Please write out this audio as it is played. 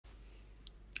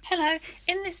Hello,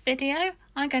 in this video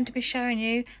I'm going to be showing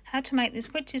you how to make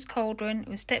this Witches Cauldron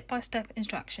with step-by-step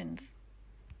instructions.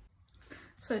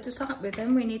 So to start with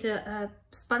then we need a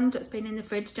sponge that's been in the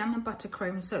fridge, jam and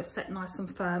buttercream so it's set nice and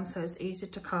firm so it's easy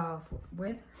to carve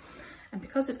with. And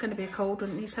because it's going to be a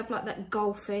cauldron, it needs to have like that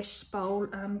goldfish bowl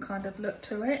kind of look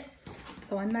to it.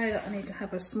 So I know that I need to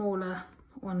have a smaller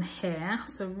one here,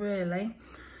 so really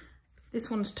this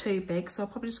one's too big, so I'll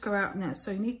probably just go out in there.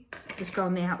 So you need to just go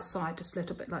on the outside just a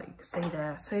little bit like you can see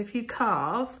there. So if you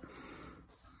carve,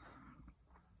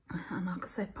 and like I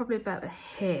said, probably about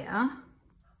here,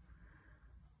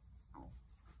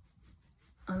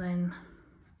 and then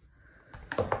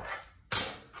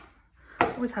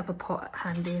always have a pot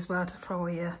handy as well to throw all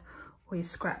your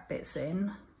scrap bits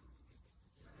in.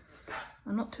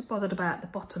 I'm not too bothered about the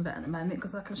bottom bit at the moment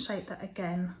because I can shape that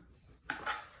again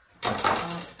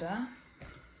after.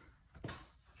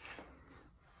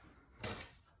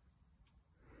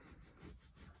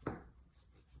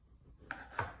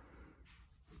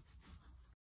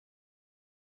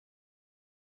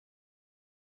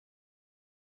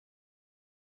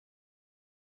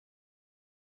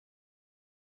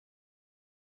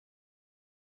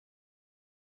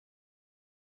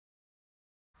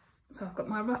 So I've got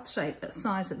my rough shape at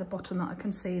size at the bottom that I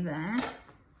can see there.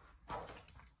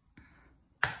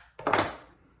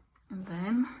 And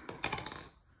then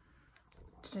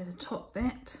to do the top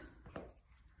bit,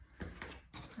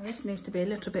 now this needs to be a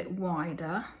little bit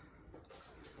wider.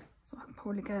 So I can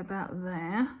probably go about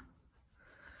there. And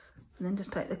then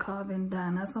just take the carving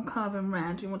down. As I'm carving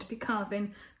round, you want to be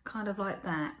carving kind of like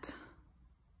that.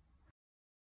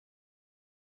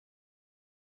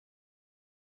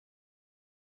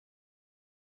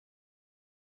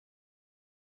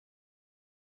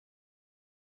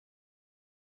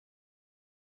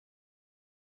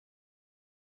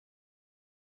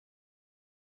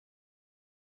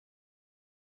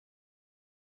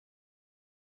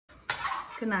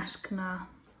 Ganache can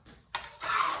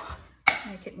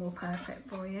make it more perfect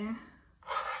for you.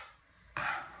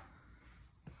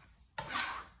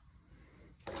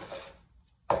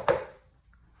 A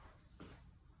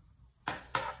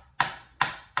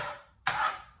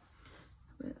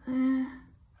bit there.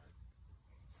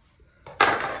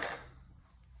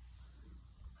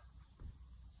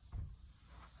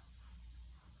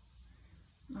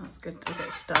 That's good to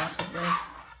get started with.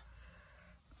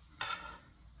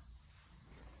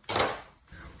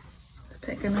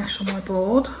 Bit of ganache on my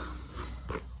board.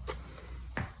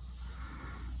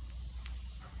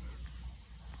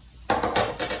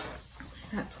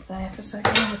 That's there for a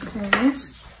second, I'll clear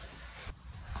this.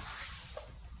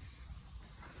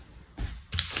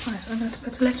 Right, so I'm going to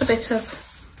put a little bit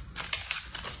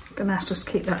of ganache just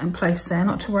to keep that in place there.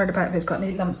 Not too worried about if it's got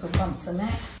any lumps or bumps in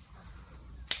it.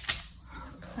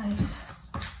 Place.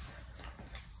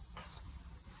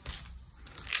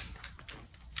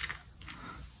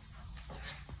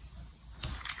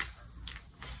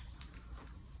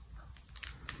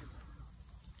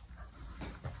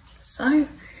 So,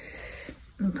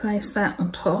 and place that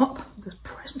on top, just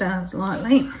press down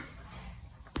slightly,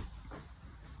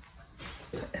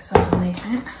 put this underneath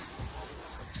it,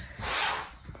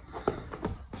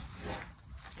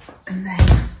 and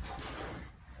then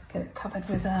get it covered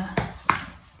with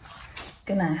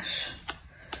ganache.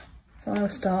 So I will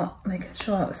start making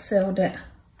sure I've sealed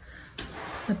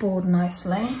the board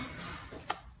nicely.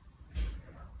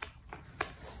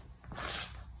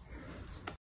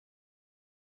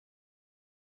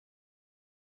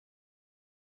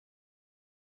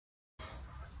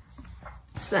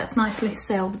 So that's nicely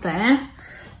sealed there.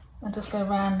 I'll just go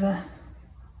around the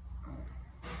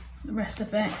rest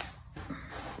of it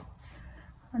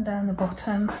and down the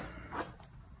bottom.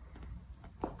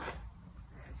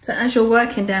 So as you're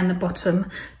working down the bottom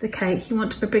the cake, you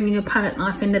want to be bringing your palette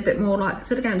knife in a bit more, like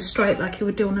instead of going straight like you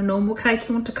would do on a normal cake,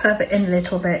 you want to curve it in a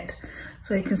little bit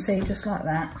so you can see just like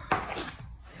that.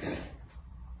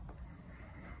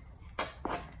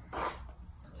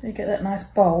 So you get that nice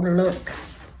bold look.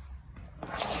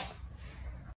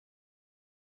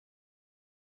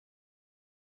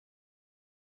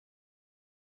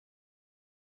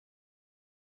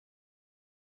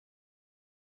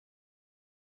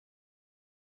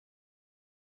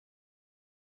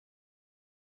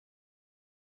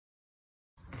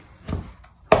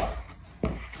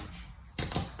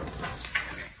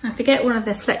 Now if you get one of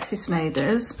the flexi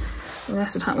smoothers, well,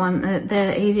 that's the type one,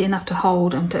 they're easy enough to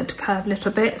hold and to curve a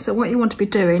little bit. So what you want to be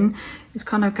doing is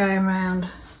kind of going around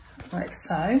like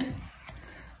so.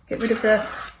 Get rid of the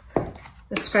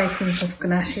scrapings of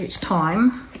ganache each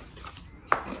time.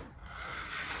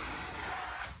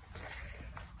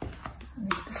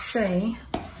 And you can see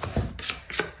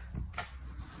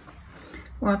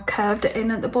where I've curved it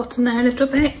in at the bottom there a little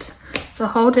bit. So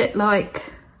hold it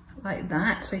like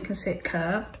that so you can see it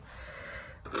curved.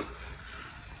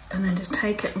 And then just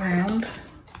take it round.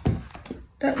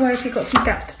 Don't worry if you've got some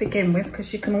gap to begin with,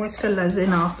 because you can always fill those in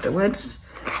afterwards.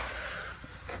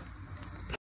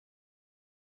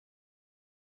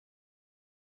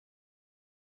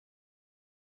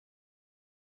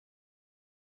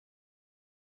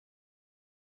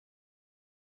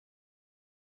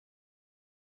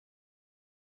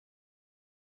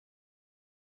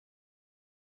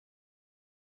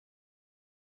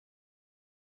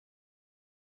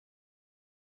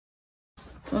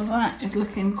 Well, that is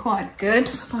looking quite good.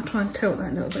 So if I try and tilt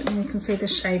that a little bit, then you can see the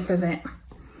shape of it.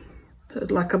 So it's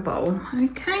like a bowl.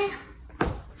 Okay.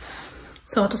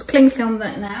 So I'll just cling film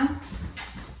that now.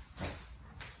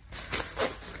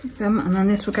 And then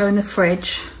this will go in the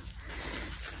fridge.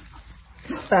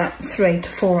 About 3 to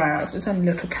 4 hours. It's only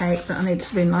a little cake, but I need it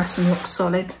to be nice and rock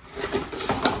solid.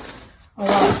 Or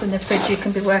while it's in the fridge, you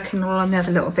can be working all on the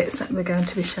other little bits that we're going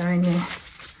to be showing you.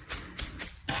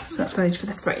 So that's ready for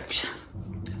the fridge.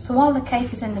 So while the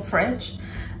cake is in the fridge,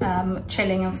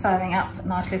 chilling and firming up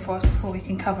nicely for us before we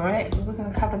can cover it, we're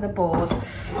going to cover the board.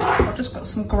 I've just got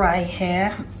some grey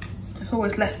here. It's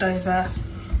always left over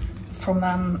from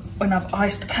when I've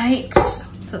iced cakes.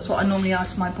 So that's what I normally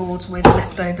ice my boards with,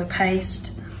 leftover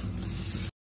paste.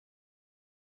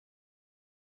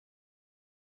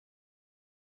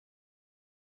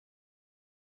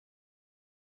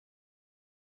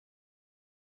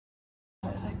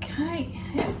 That's okay,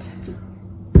 yep.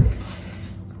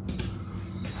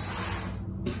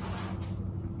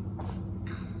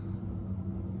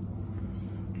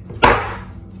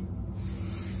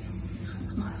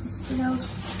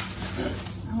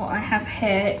 And what I have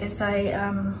here is a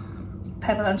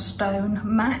pebble and stone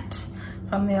mat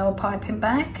from the old piping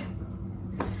bag.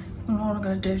 And all I'm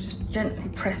going to do is just gently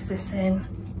press this in,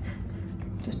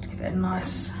 just to give it a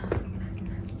nice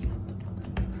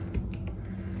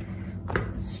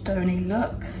stony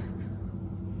look.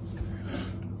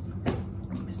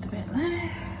 Just a bit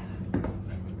there.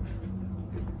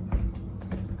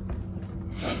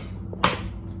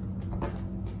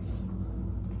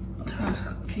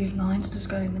 Few lines just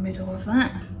go in the middle of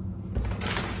that.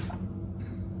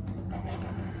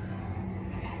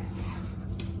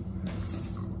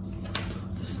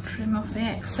 Just trim off the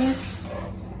excess.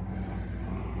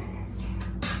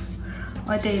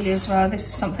 Ideally as well, this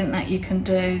is something that you can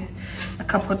do a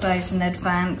couple of days in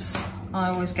advance. I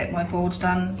always get my boards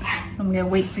done normally a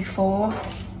week before,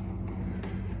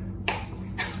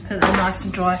 so they're nice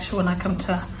and dry for when I come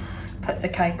to put the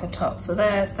cake on top. So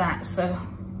there's that. So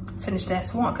finished there.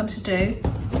 So what I'm going to do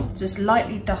is just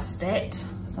lightly dust it.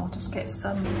 So I'll just get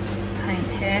some paint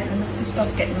here, and this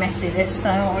does get messy, this,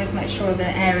 so I always make sure the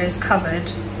area is covered.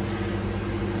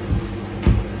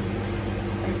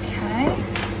 Okay,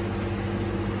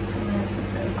 and there's a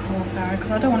bit of cauliflower,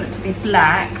 because I don't want it to be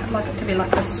black, I'd like it to be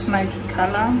like a smoky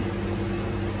colour.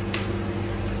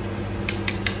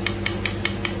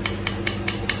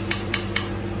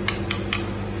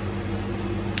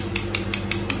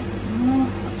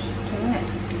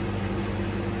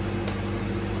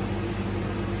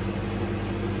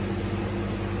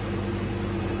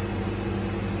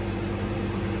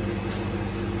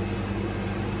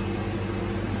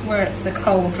 Where it's the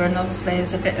cauldron, obviously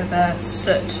there's a bit of a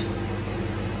soot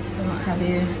and what have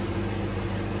you.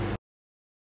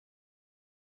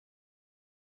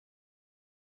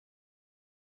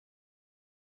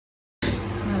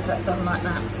 There's that done like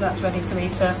that, so that's ready for me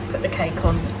to put the cake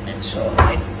on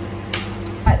shortly.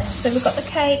 Right then, so we've got the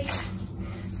cake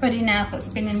ready now. It's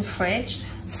been in the fridge.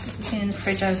 It's been in the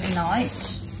fridge overnight,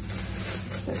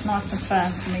 so it's nice and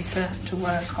firm for me to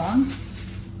work on.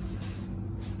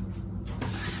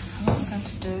 What I'm going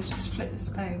to do is just flip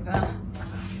this over,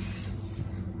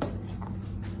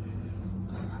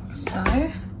 so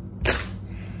there's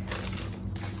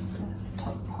the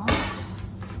top part,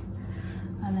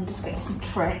 and then just get some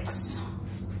tricks. So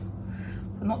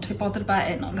I'm not too bothered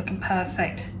about it not looking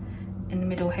perfect in the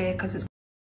middle here, because it's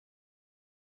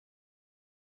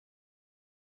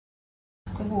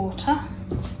the water,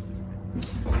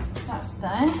 so that's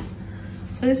there.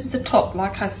 So this is the top,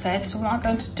 like I said. So what I'm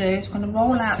going to do is I'm going to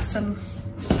roll out some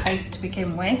paste to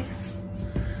begin with.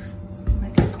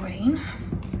 Make it green.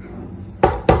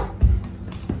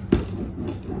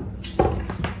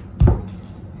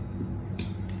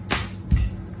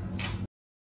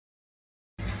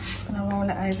 Just going to roll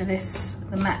it over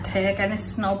the mat here. Again, this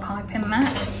is an old piping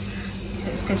mat.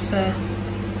 It's good for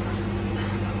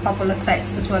bubble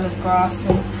effects as well as grass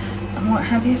and what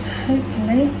have you, so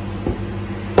hopefully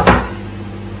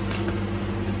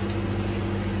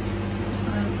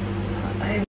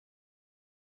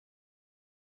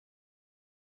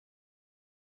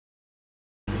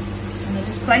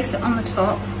place it on the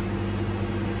top,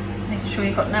 making sure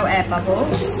you've got no air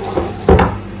bubbles.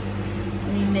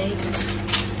 And you need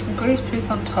some greaseproof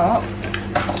on top.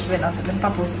 I just realised that the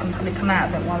bubbles can probably come out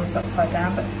of it while it's upside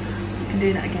down, but you can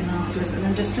do that again afterwards. And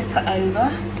then just flip it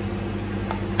over.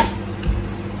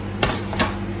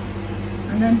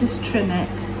 And then just trim it.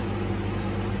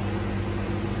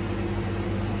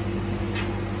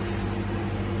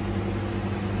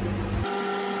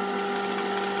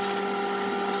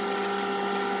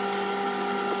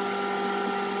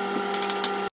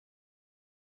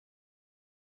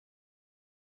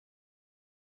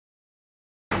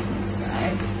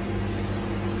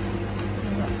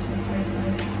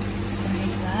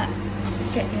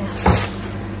 Get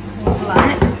your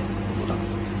black.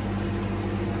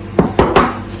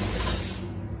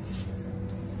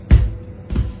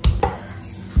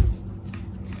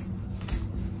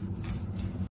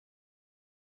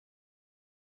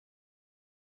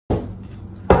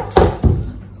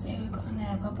 See, we've got an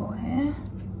air bubble here.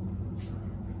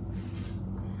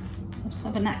 So just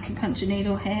have a acupuncture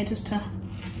needle here just to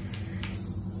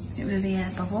get rid of the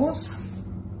air bubbles.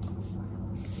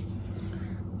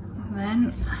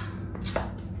 Then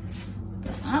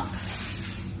up.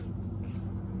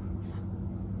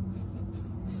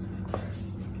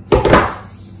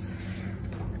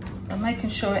 So making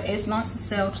sure it is nice and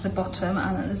sealed to the bottom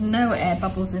and that there's no air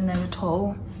bubbles in there at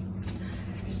all.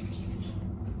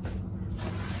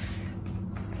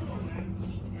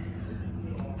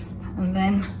 And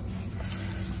then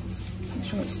make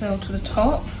sure it's sealed to the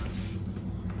top.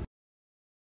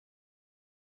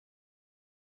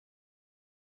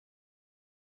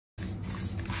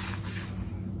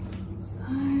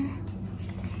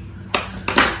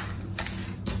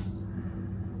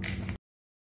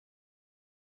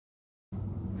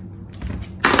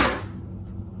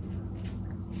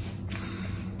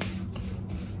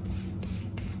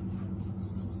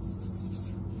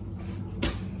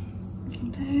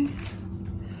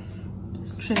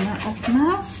 Just trim that off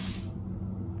now.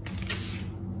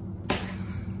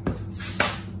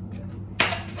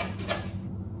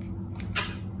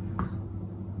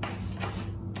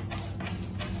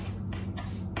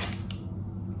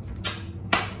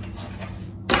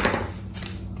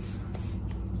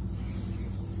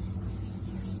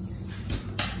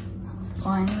 That's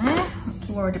fine there. Not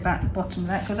too worried about the bottom of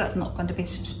that because that's not going to be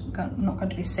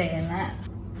seeing that.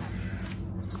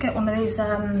 Get one of these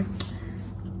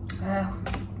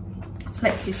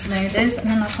flexi smoothers and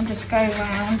then I can just go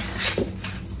around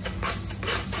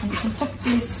and you can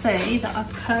probably see that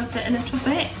I've curved it a little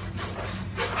bit.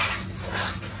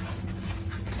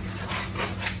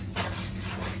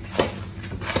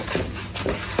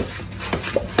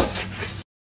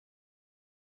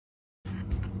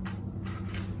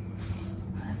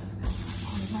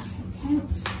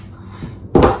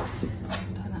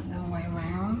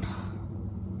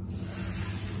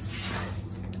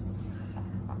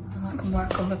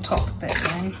 Work on the top bit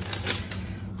then.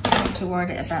 I'm not too worried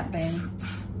about being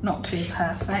not too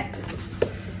perfect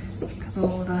because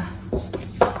all the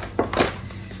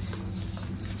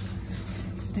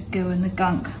goo and the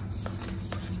gunk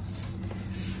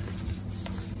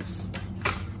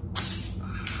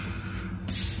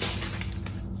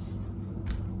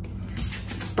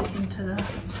stick into the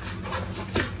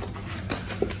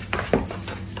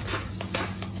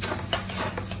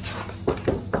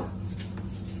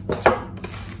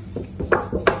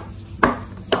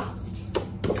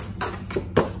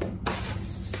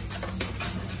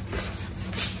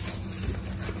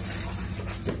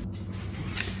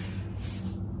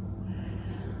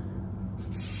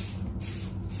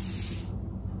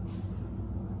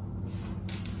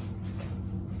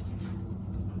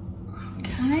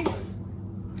Okay,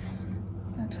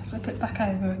 I'll just flip it back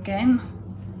over again.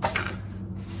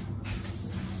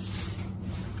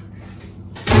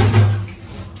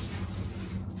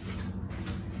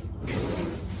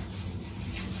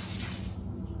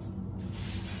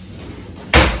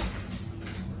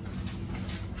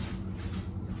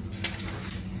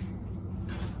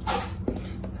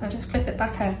 So just flip it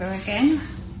back over again.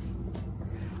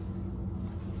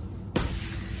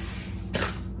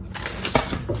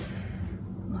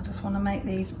 Want to make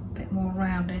these a bit more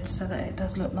rounded so that it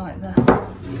does look like the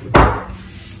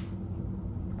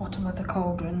bottom of the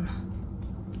cauldron.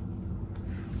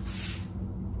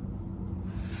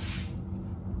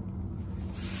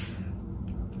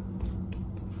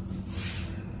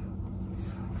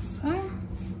 So I'll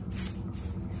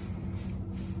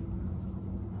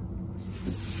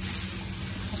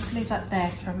just leave that there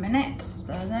for a minute. So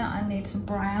there I need some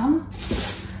brown.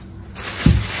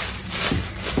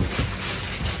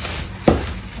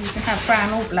 You can have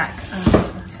brown or black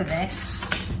for this.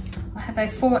 I have a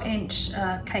 4-inch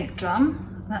cake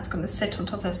drum, and that's going to sit on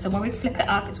top of this, so when we flip it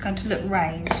up it's going to look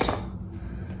raised.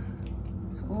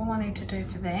 So all I need to do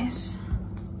for this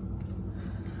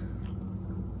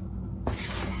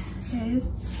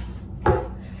is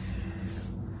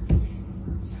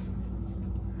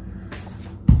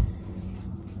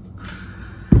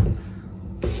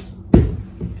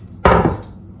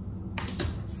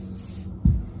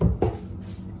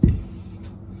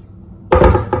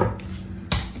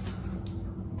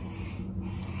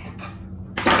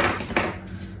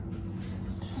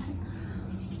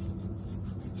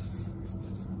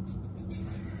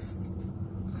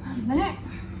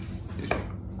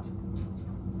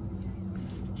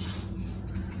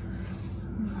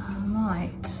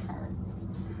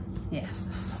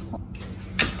yes.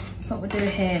 So what we do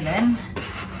here then,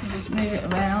 we just move it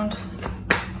around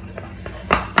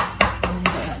and you've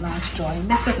got that nice join.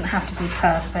 This doesn't have to be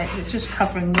perfect, it's just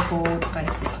covering the board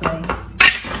basically.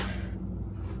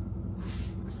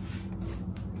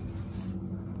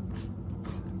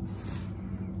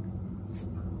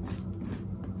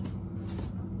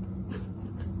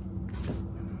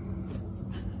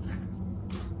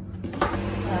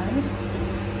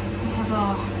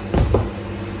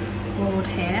 Board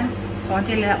here, so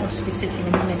ideally that wants to be sitting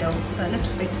in the middle, so a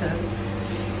little bit of,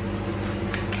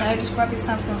 so just grab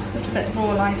yourself a little bit of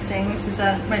raw icing. This is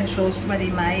a Renshaw's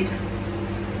ready-made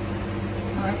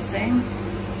icing.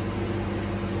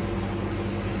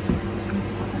 Just going to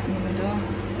put that in the middle,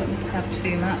 don't need to have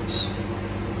too much.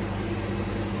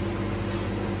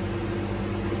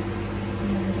 In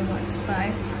the middle like so,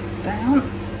 press down,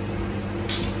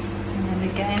 and then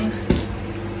again.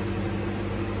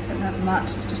 That much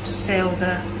just to seal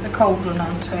the cauldron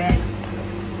onto it.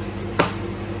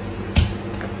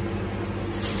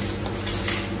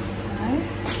 So,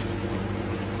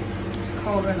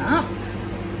 cauldron up.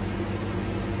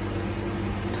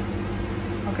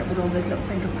 I'll get rid of all these little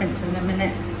fingerprints in a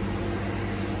minute.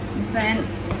 And then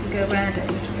if we go around it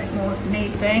a little bit more if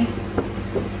need be.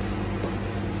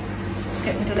 Just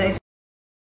get rid of those.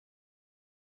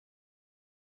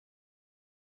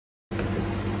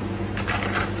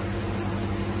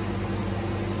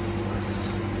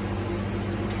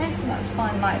 Okay, so that's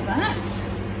fine like that.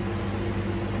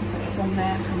 Just going to put this on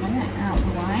there for a minute, out of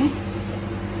the way.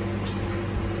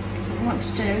 So what we want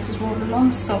to do is just roll a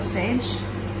long sausage.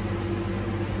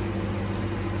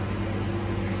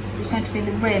 It's going to be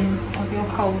the rim of your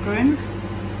cauldron.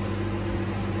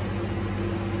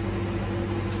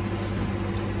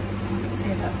 I can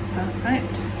see that's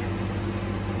perfect.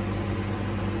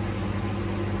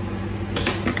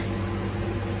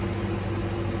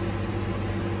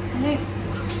 Okay.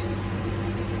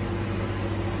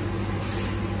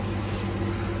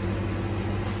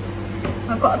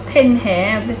 I've got a pin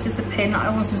here. This is the pin that I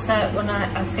want to insert when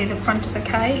I see the front of the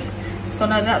cake. So I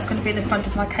know that's going to be the front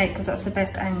of my cake because that's the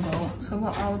best angle. So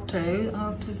what I'll do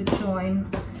the join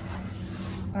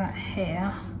right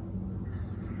here.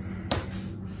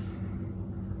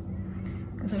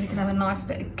 Because then we can have a nice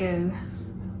bit of goo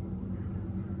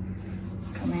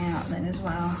coming out then as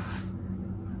well.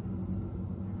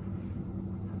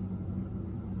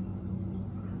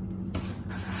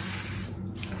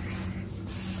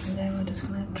 And then we're just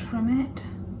going to trim it.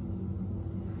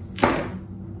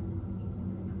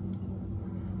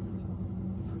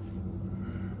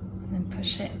 And then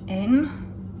push it in.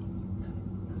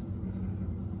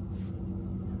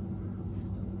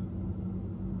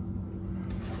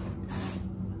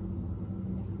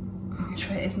 Make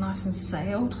sure it is nice and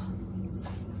sealed.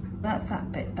 That's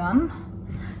that bit done.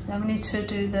 Then we need to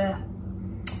do the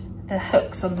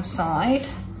hooks on the side.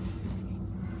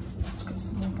 Let's get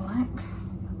some more black.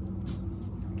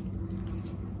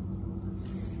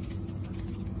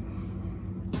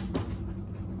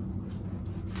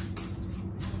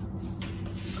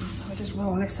 So I just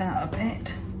roll this out a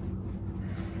bit.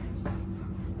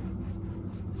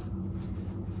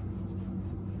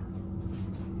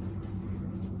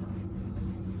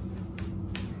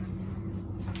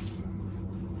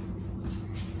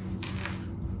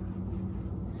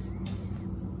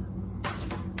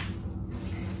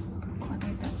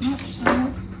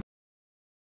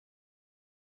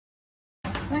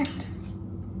 Perfect.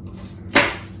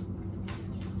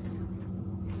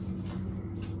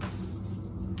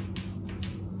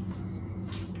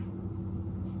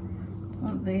 I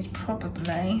want these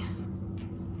probably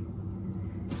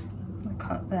we'll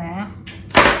cut there.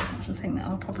 I should think that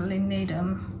I'll probably need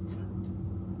them.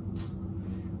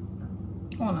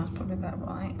 Oh, that's probably about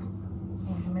right.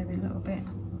 Or maybe a little bit.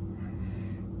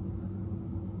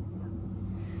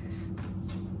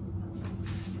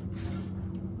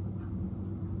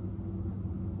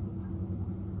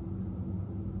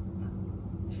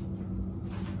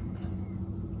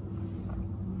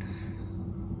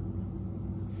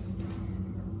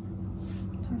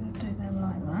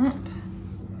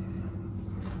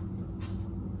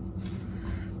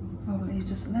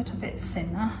 little bit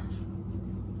thinner.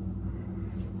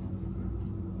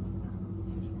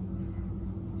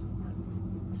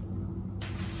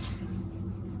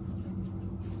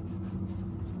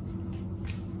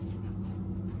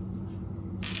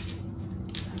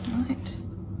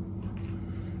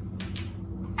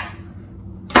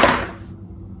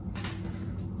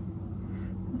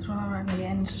 Around the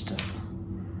ends, just to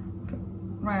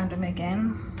round them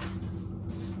again.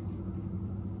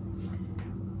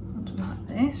 Like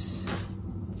this.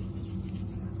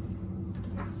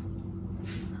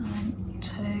 And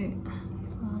 2,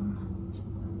 1.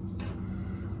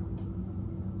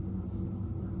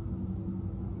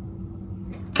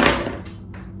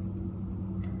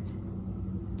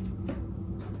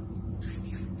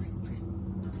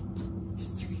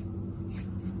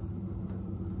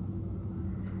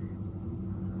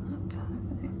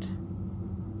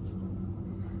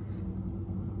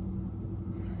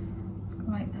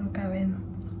 Make them go in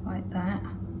like that,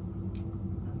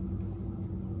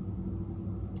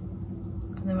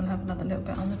 and then we'll have another little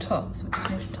bit on the top, so we just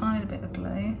need a tiny bit of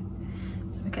glue.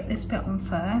 So we get this bit on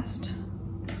first.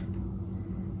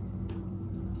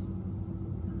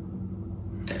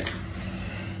 So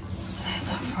there's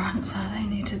up front, so they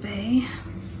need to be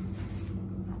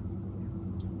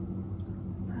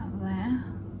about there.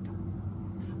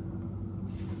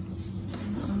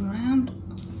 Turn that one round.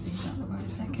 Leave that for a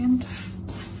second.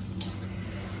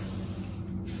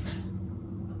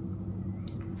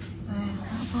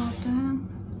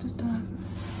 Down,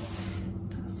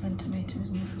 that's centimetre,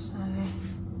 isn't it? So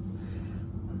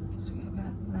just get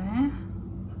about there.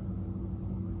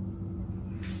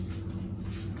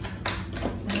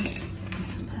 Then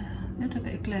just put a little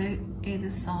bit of glue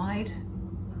either side.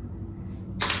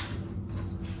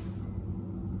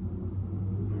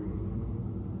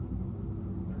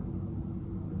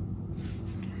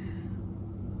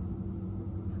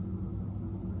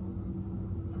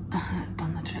 That's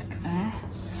done the trick there.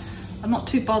 I'm not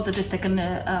too bothered if they're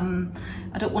gonna,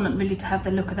 I don't want them really to have the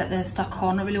look that they're stuck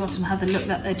on. I really want them to have the look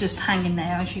that they're just hanging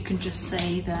there, as you can just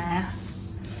see there.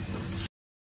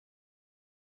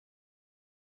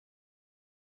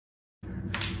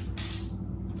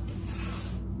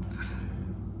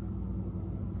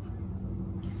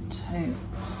 So,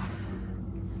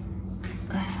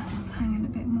 that was hanging a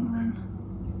bit more then.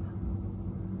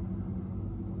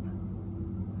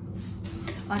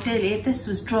 Ideally, if this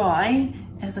was dry,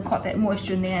 there's quite a bit of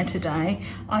moisture in the air today,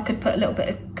 I could put a little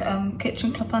bit of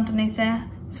kitchen cloth underneath there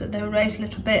so they'll raise a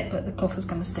little bit, but the cloth is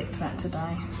going to stick to that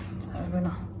today. So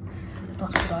not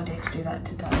a good idea to do that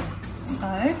today.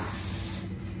 So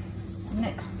the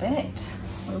next bit,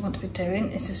 what we want to be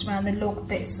doing is just around the log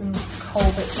bits and coal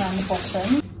bits around the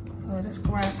bottom. So I just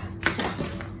grab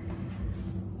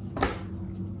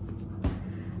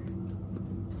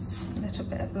a little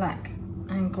bit of black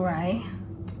and grey.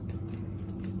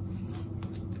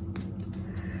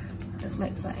 Just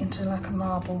mix that into like a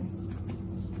marble.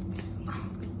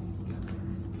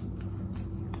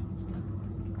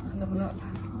 Have a look,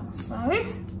 like so.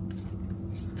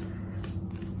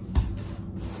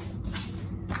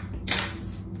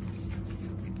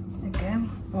 Again,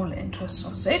 roll it into a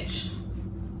sausage.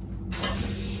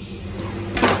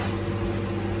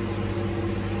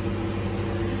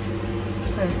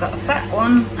 So we've got a fat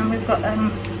one and we've got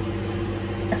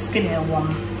a skinnier one.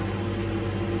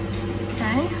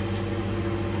 Okay.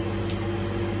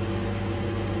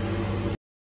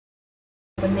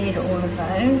 We need all of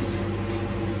those.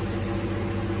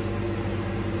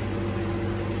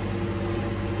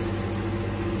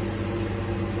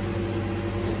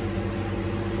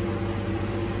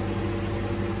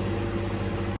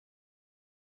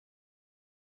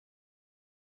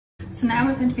 So now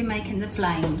we're going to be making the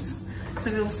flames. So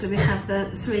we have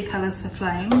the 3 colours for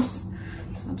flames.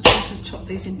 So I'm just going to chop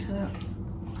these into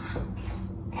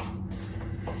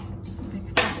some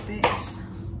big fat bits.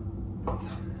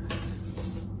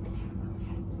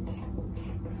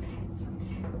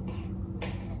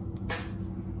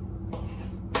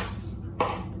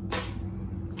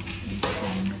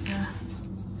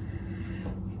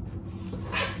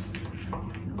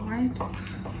 Red.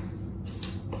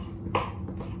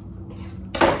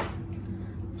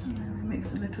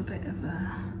 A little bit of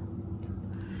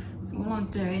so all I'm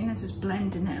doing is just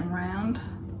blending it around,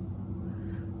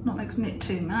 not mixing it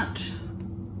too much.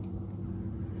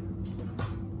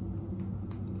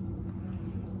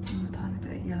 And a tiny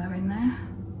bit of yellow in there.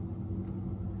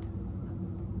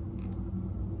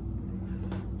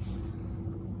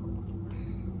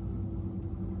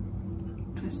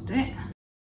 Twist it.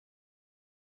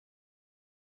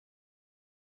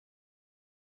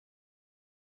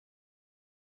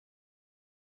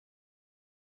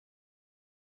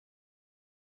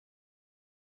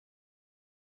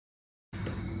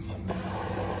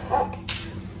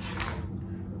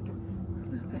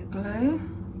 glue.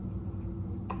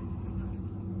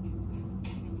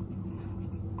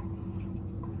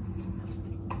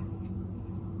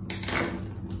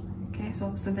 Okay, so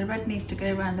obviously the red needs to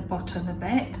go around the bottom a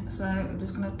bit, so I'm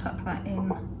just going to tuck that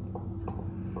in.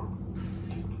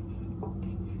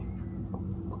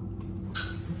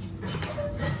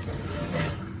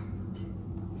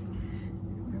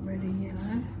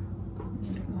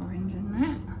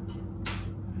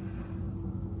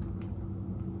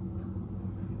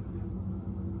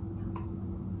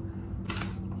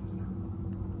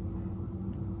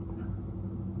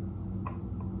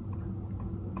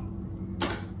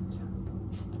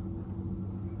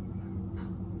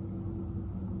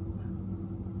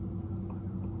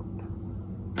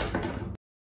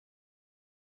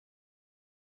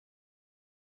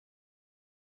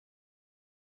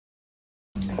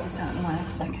 Move this out of the way a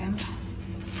second.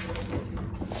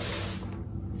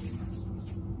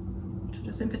 So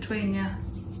just in between your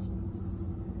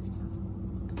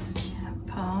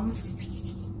palms.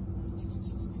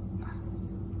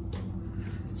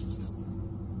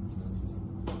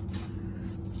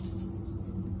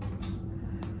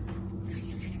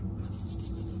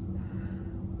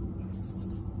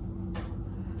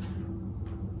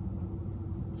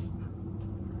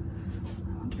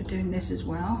 I want to be doing this as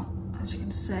well, as you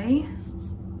can see,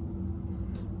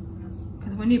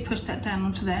 because when you push that down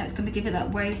onto there, it's going to give it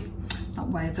that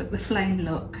the flame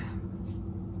look.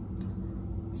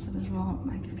 So as well,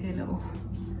 make a few little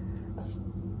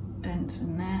dents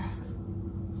in there.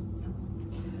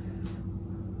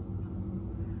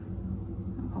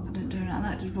 I'm confident doing it like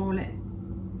that, just roll it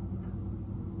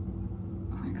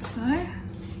like so.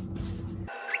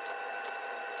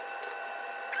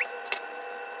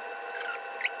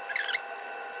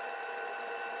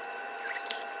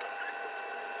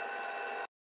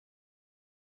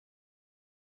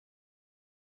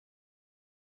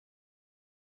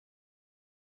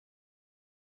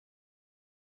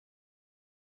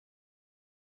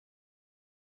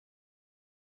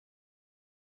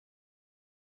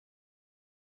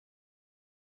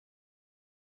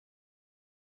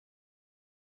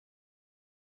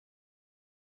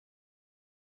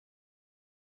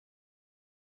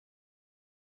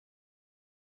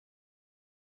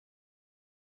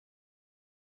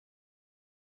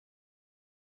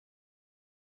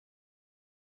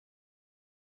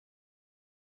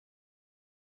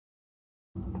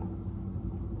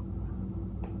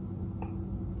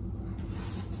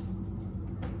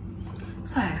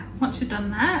 So once you've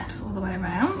done that all the way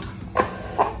around,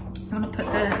 you want to put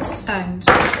the stones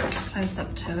close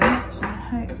up to it. So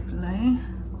hopefully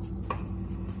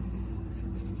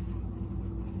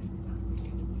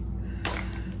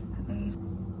put these.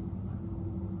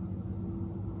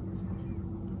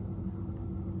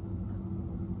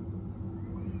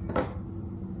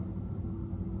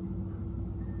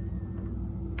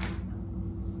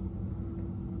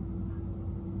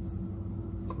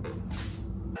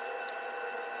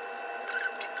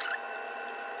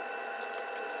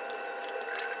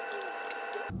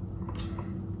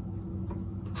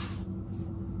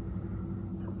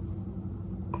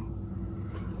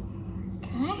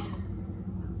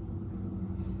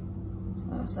 So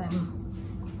that's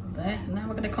there. Now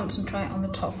we're going to concentrate on the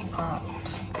top part.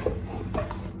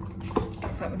 In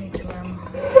fact, we need to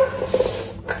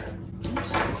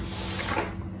oops,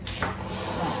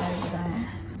 that over there.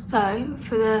 So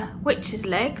for the witch's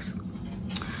legs,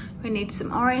 we need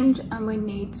some orange and we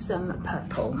need some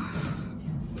purple.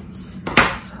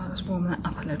 So I'll just warm that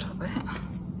up a little bit.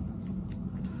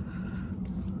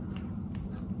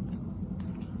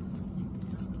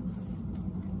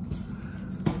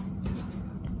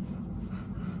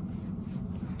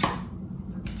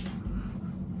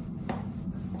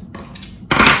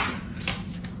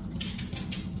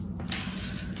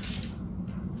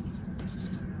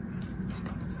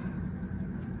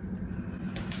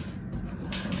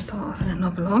 Start off in a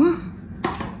knob along.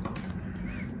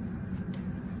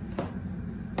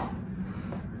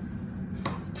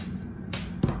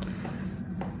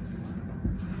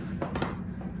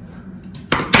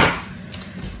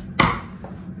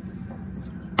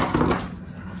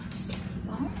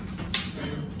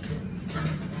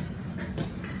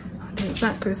 I'll do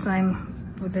exactly the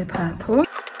same with the purple. I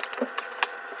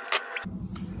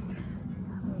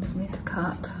just need to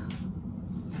cut.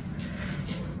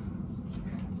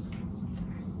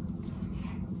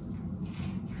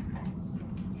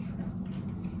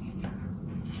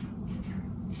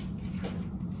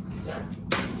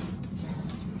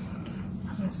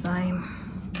 The same.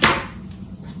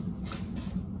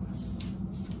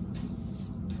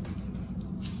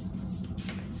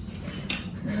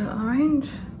 A little orange.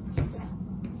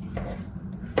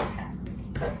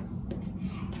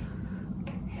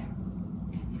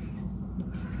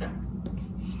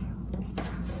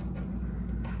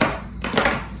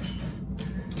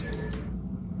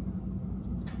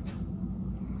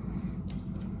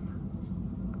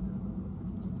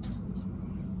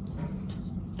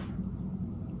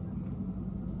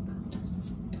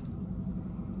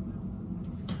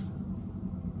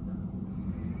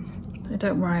 So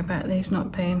don't worry about these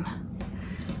not being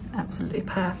absolutely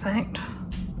perfect.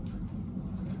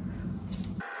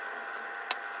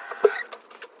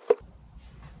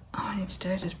 All I need to do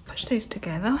is just push these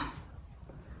together,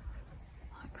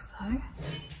 like so.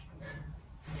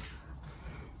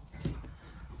 And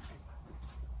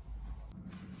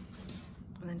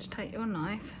then just take your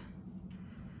knife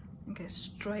and go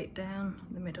straight down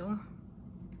the middle.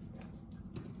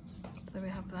 So we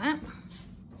have that.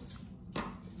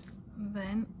 And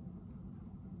then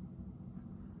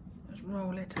just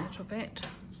roll it a little bit.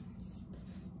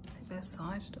 Both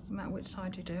sides, doesn't matter which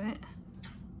side you do it.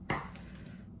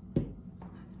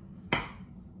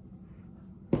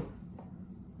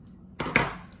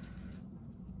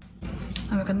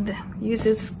 And we're going to use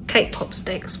these cake pop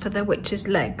sticks for the witch's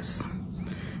legs.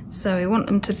 So we want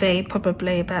them to be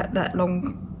probably about that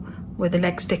long with the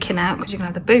legs sticking out, because you're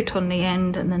going to have the boot on the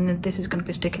end and then this is going to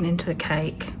be sticking into the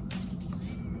cake.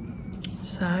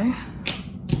 So a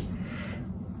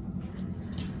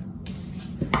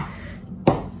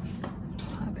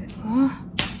bit more.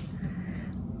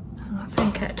 And I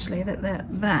think actually that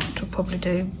will probably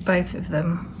do both of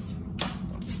them.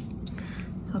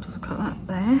 So I'll just cut that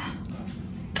there.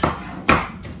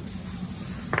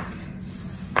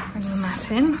 Bring the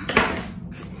mat in.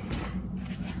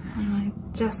 And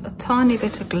just a tiny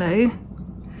bit of glue.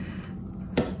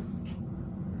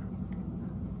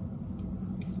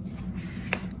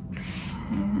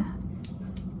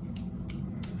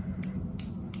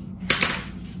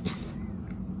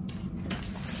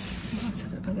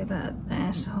 About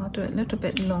there, so I'll do it a little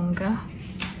bit longer.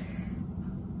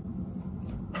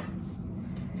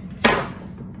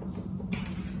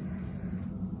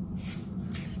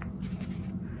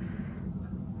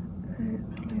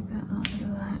 Leave that after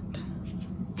that.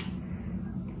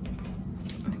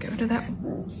 Let's get rid of that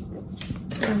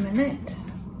for a minute.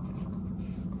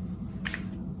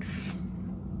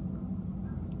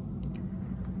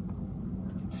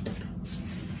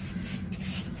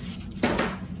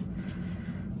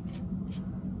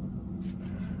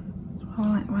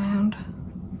 Roll it round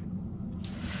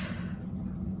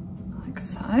like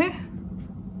so. And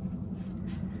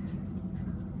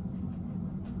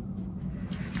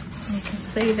you can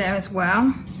see there as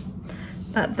well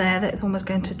that that's almost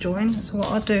going to join. So what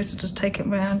I'll do is just take it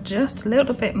round just a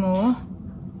little bit more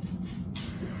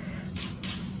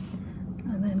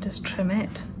and then just trim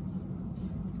it.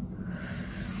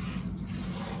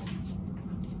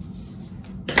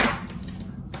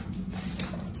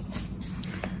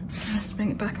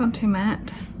 Bring it back onto your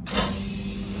mat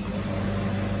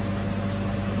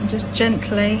and just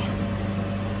gently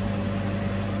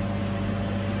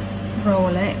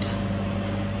roll it.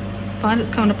 Find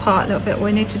it's coming apart a little bit. What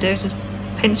we need to do is just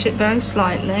pinch it very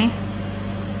slightly,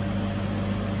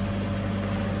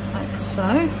 like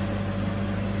so.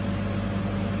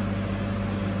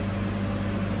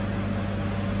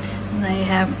 And there you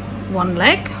have one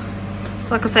leg.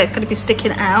 Like I say, it's going to be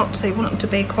sticking out, so you want them to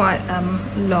be quite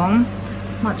long.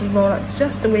 Might just roll it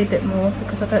just a wee bit more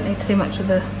because I don't need too much of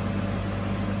the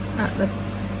at the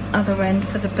other end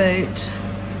for the boot.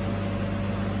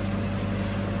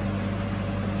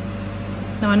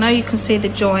 Now I know you can see the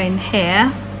join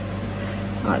here,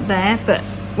 right there, but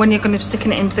when you're going to be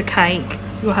sticking it into the cake,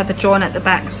 you'll have the join at the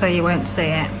back so you won't see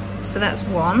it. So that's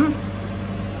one.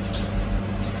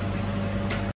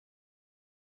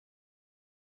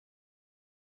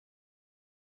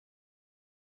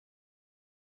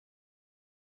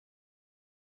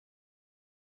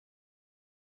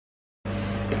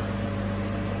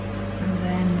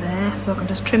 So I can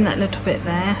just trim that little bit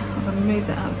there. I'm going to move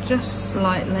that up just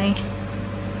slightly.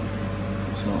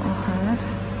 That's what I had.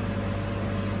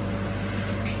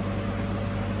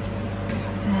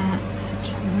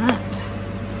 Trim that.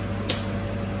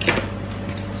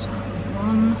 So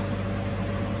one.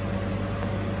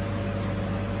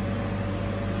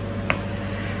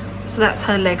 So that's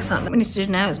her legs. What we need to do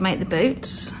now is make the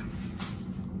boots.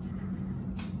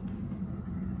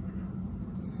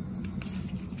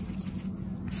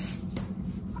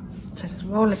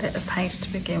 Roll a bit of paste to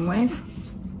begin with.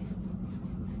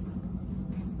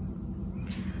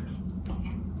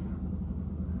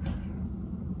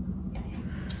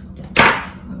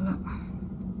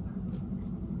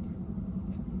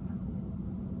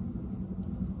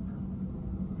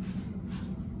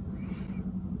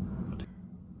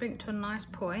 Bring it to a nice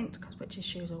point, because witches'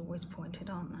 shoes are always pointed,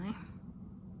 aren't they?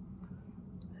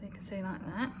 So you can see like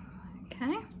that.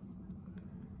 Okay.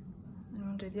 And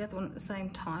we'll do the other one at the same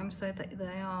time so that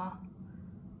they are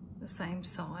the same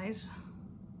size.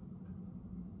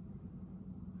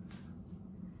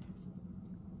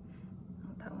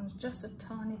 That one's just a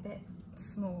tiny bit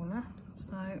smaller,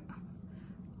 so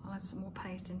I'll add some more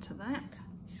paste into that.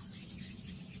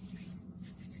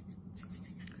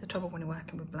 It's the trouble when you're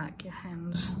working with black, your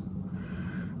hands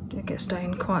do get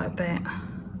stained quite a bit.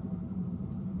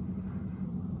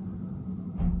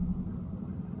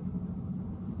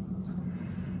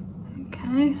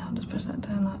 Okay, so I'll just push that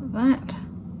down like that.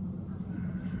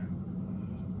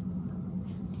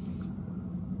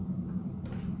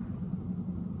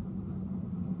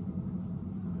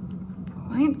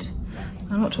 Right.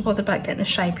 I'm not too bothered about getting the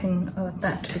shaping of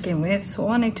that to begin with, so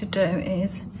all I need to do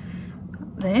is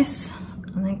this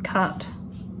and then cut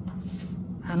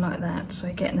and like that, so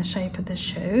you're getting the shape of the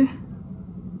shoe.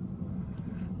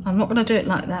 I'm not going to do it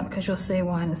like that because you'll see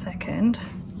why in a second.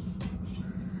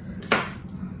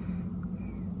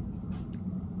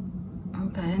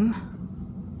 And then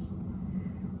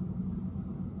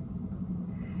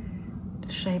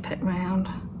just shape it round.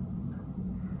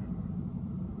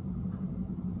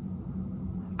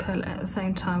 Curl it at the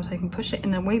same time so you can push it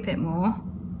in a wee bit more.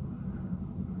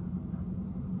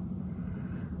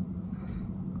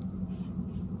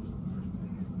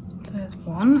 So there's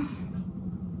one.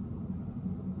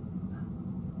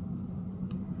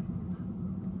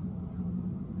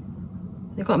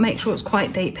 You've got to make sure it's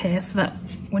quite deep here so that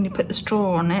when you put the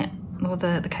straw on it, or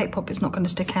the cake pop, it's not going to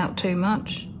stick out too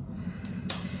much.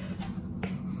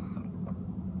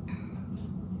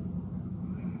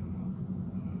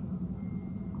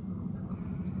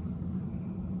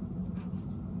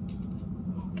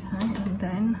 Okay, and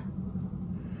then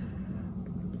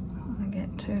I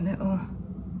get two little,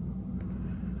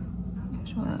 make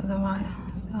sure that they're right,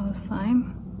 they're the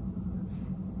same.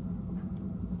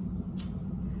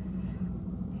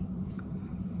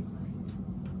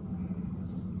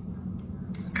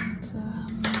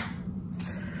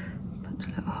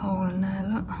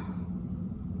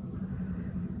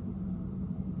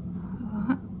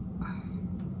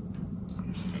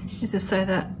 This is so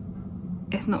that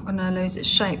it's not going to lose its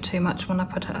shape too much when I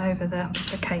put it over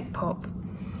the cake pop.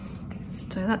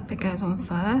 So that bit goes on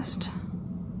first.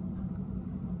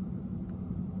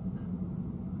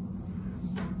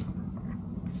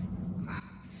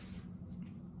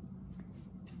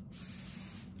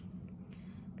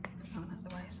 Put that out of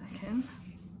the way a second.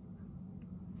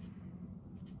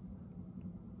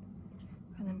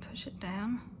 And then push it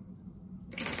down.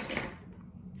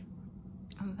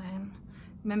 And then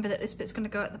remember that this bit's going to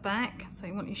go at the back, so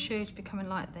you want your shoe to be coming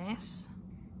like this.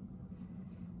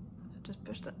 So just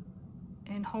push that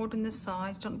in, holding the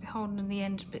side. You don't want to be holding the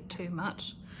end a bit too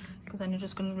much, because then you're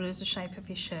just going to lose the shape of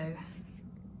your shoe.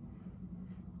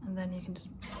 And then you can just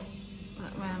put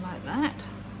that around like that.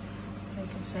 So you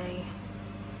can see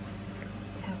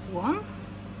you have one,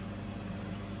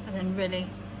 and then really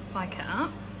spike it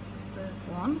up. So there's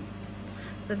one.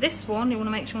 So this one, you want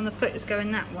to make sure the foot is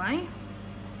going that way.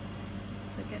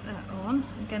 So get that on.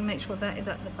 Again, make sure that is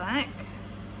at the back.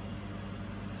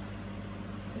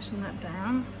 Pushing that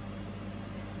down.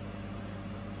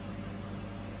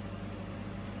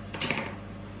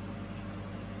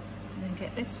 And then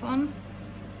get this one.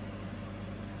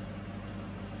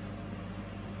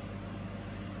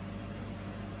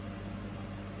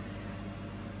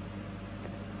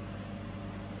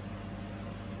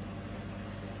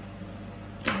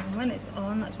 And when it's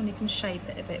on, that's when you can shape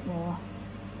it a bit more.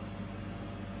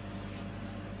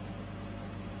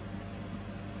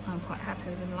 I'm quite happy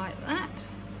with them like that.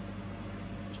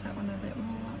 Push that one a bit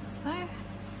more like so.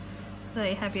 So there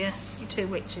you have your two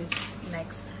witches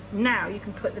legs. Now you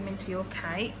can put them into your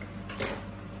cake.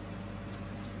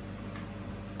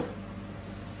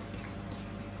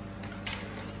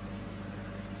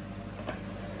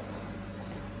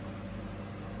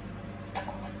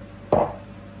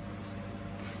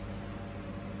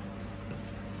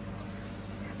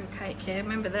 Cake here.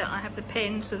 Remember that I have the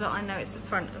pin so that I know it's the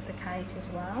front of the cake as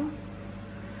well.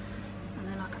 And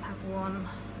then I can have one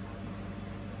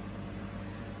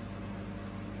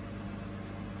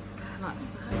go like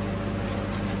so.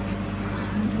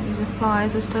 And use the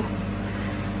pliers just to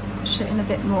push it in a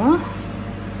bit more.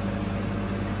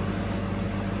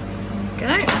 There we go.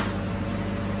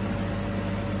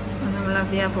 And then we'll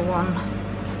have the other one.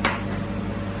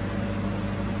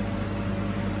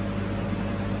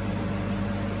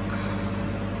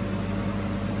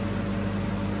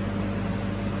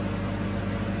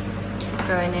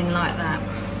 Going in like that.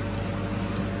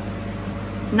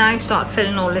 Now you start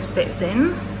filling all this bits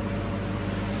in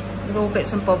with all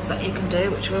bits and bobs that you can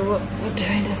do, which we'll do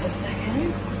in just a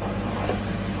second.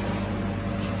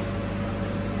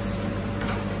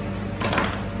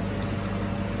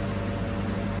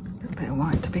 A little bit of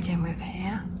white to begin with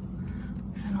here,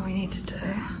 and all you need to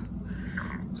do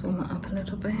Zoom that up a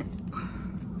little bit.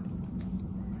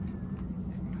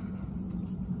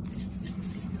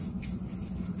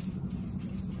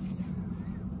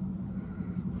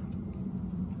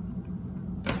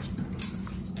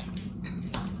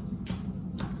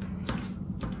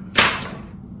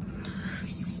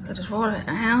 So just roll it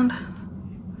around.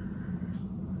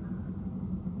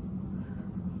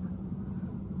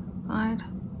 Side.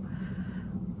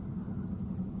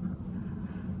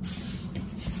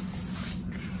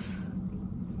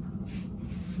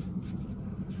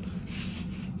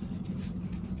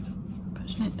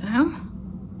 Pushing it down.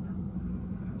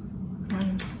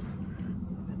 And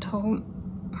the top.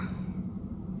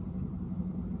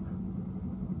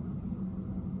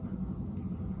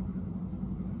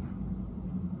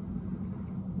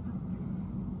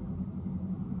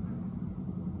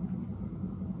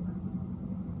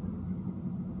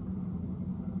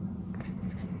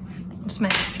 Just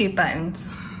make a few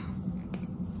bones.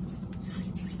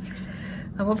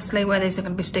 Now obviously where these are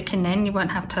going to be sticking in, you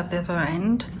won't have to have the other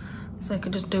end, so you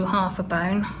could just do half a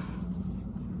bone.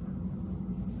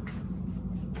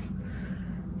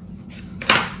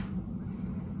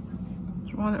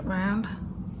 Just roll it round,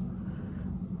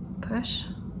 push,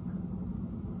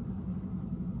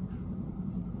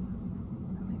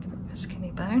 make a bit of a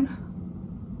skinny bone.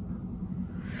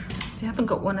 If you haven't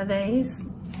got one of these,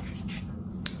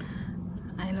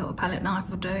 a little palette knife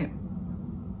will do.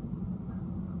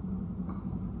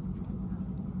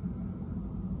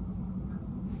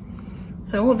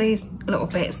 So all these little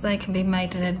bits, they can be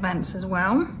made in advance as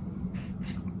well.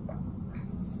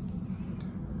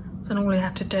 So all you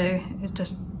have to do is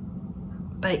just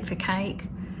bake the cake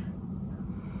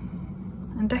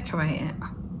and decorate it.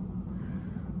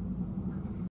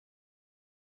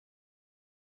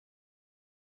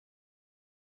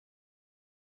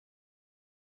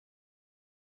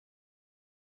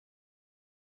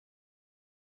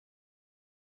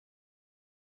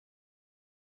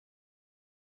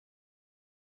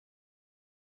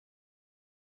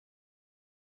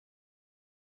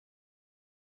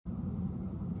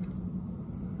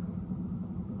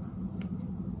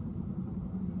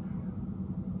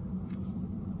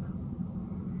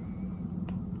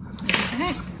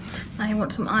 Okay, now you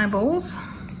want some eyeballs.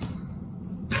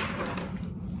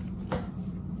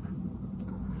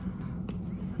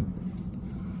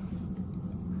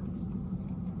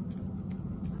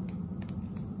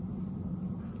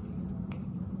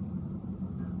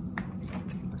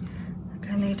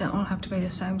 Okay, these don't all have to be the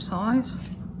same size.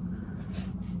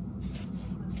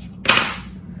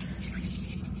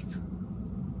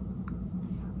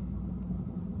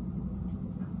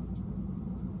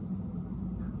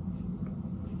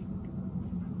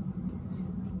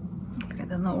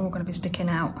 They're not all going to be sticking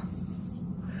out.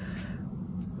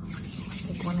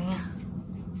 Big one here.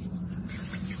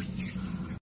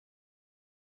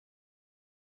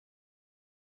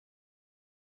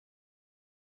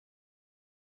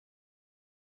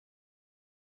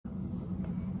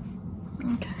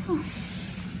 Okay.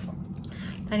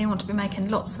 Then you want to be making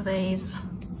lots of these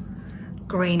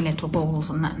green little balls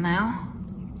on that now.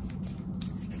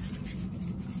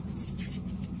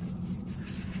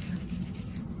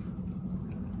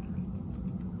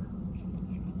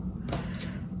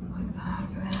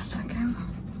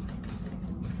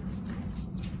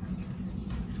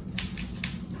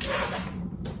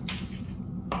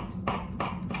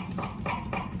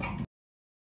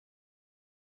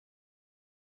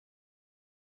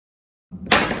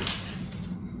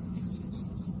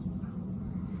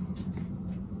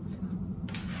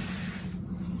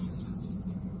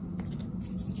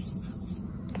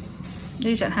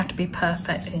 These don't have to be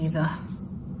perfect either.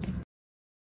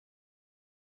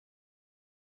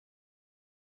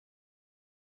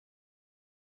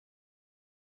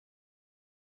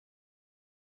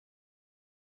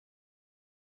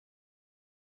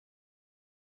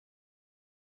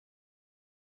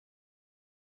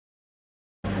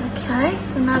 Okay,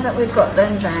 so now that we've got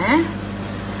them there,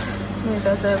 let's move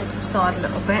those over to the side a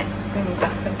little bit, bring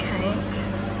back the cake.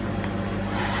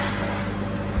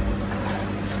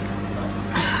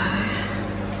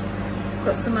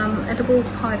 Got some edible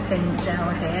piping gel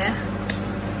here,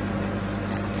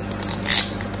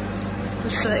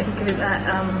 just so that it can give it that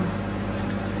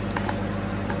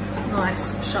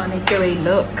nice shiny gooey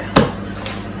look. So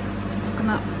I'm just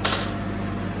gonna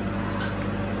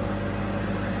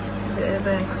bit of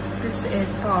a, this is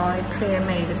by Clear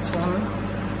Me, this one,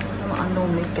 what I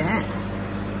normally get.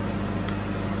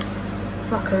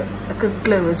 It's like a good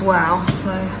glue as well,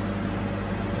 so.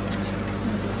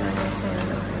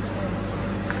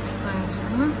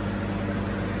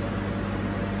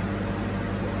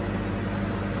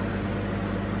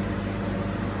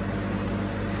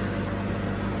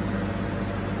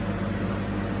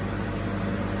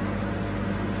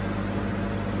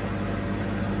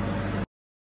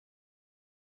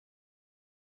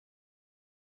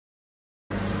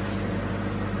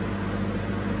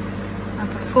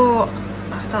 before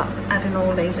I start adding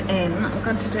all these in, I'm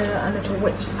going to do a little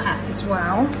witch's hat as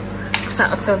well, because that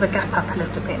will fill the gap up a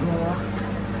little bit more.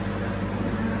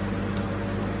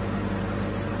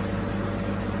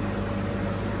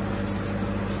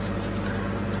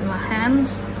 To my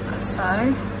hands, like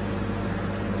so.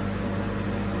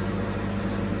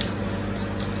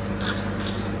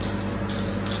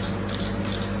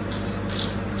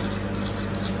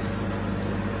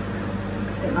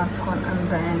 Nice point, and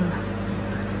then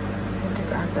you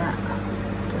just add that,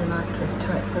 do a nice twist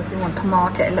to it. So if you want to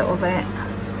mark it a little bit,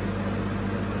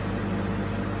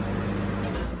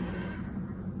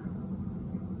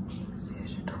 so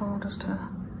use your tool just to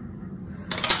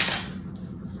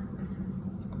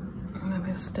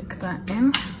maybe stick that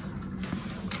in.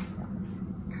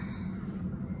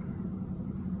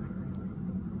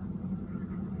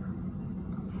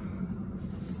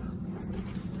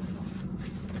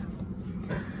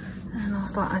 I'll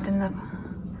start adding the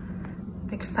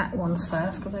big fat ones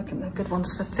first, because I think they're good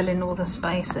ones for filling all the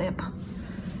space up.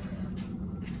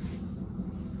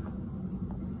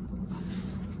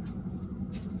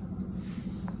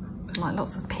 Like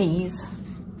lots of peas.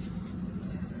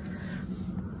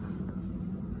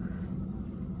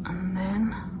 And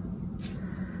then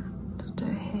just do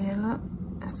it here, look,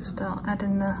 just to start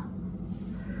adding a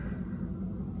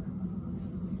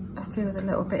few of the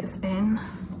little bits in.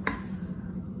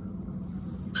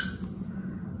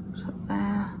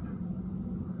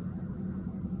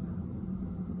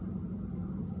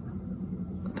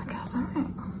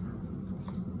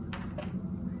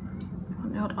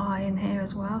 Eye in here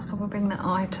as well, so we'll bring the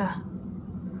eye to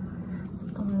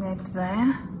the nib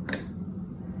there.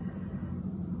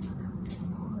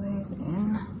 All these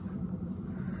in.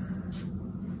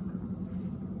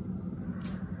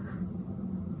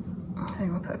 I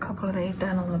think we'll put a couple of these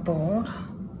down on the board.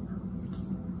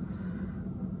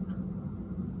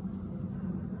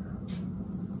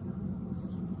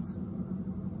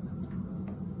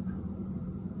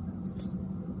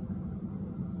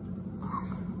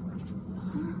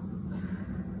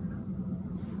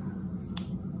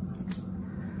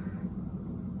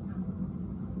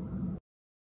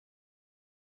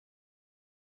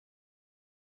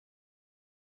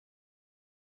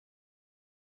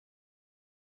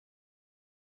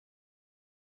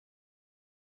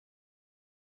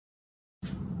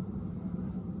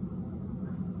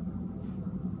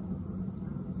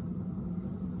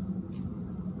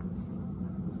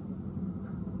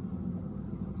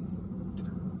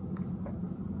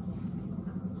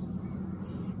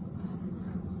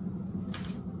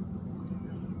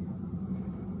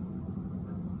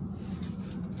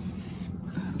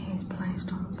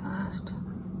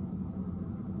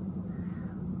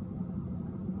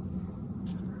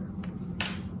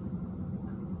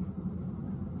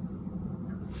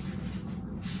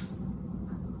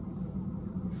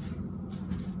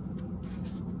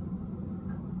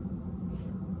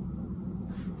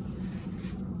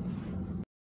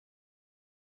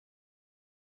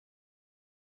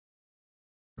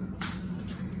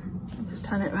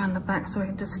 Turn it around the back so we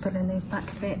can just fill in these back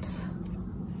bits.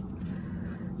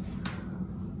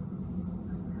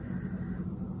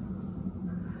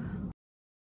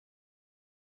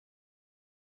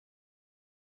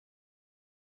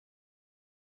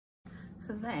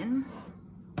 So then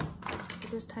you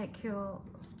just take your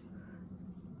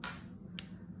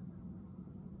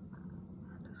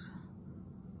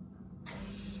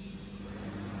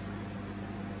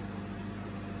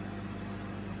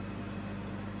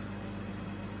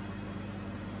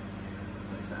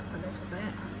up a little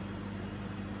bit.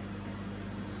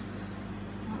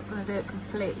 I'm not going to do it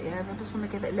completely over, I just want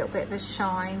to give it a little bit of a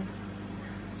shine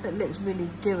so it looks really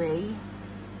dewy.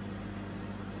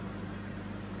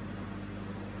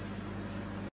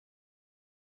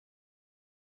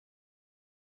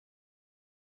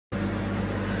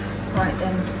 Right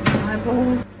then,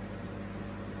 eyeballs.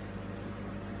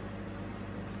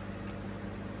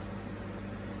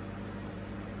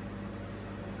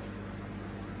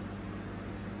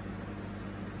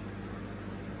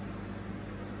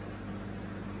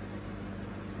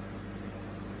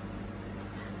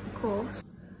 Of course,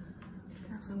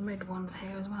 we have some red ones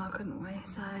here as well, couldn't we?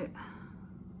 So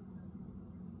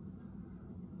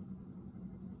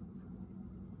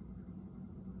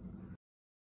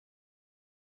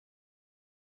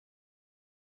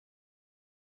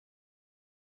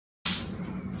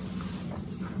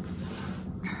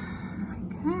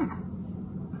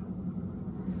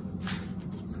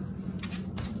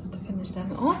just to finish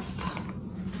them off,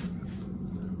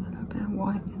 a little bit of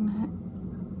white in it.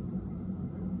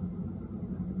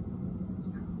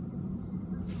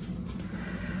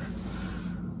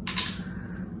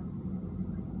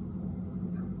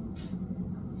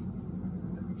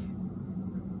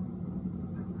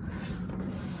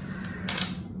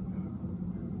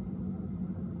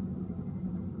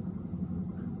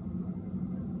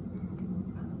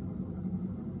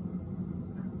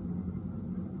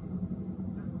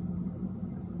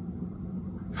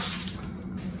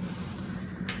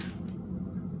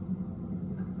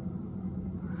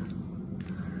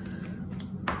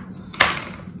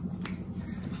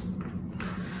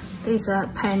 These are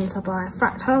pens I buy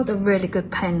Fractal. They're really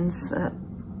good pens.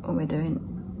 What we're doing.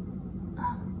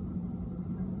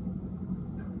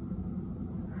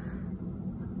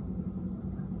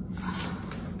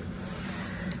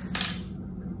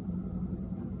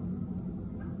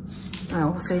 Well,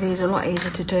 obviously these are a lot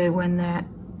easier to do when they're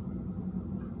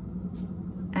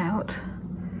out,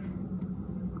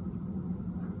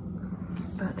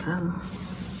 but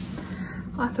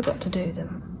I forgot to do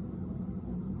them.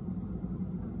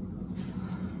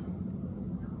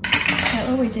 So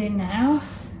all we do now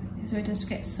is we just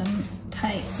get some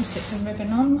tape to stick the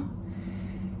ribbon on.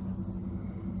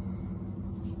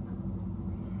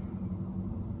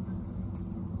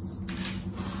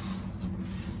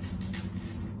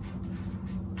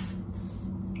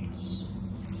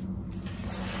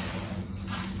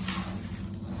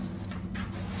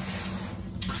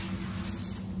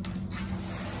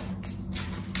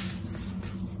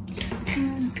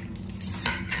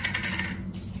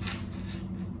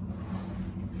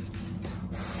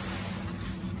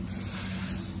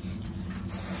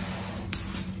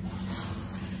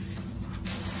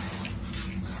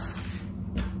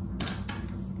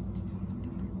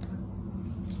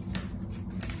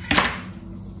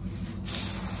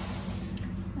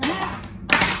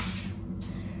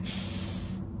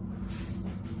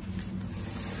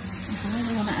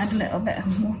 Add a little bit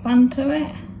more fun to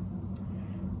it.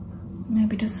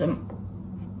 Maybe do some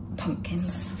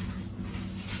pumpkins.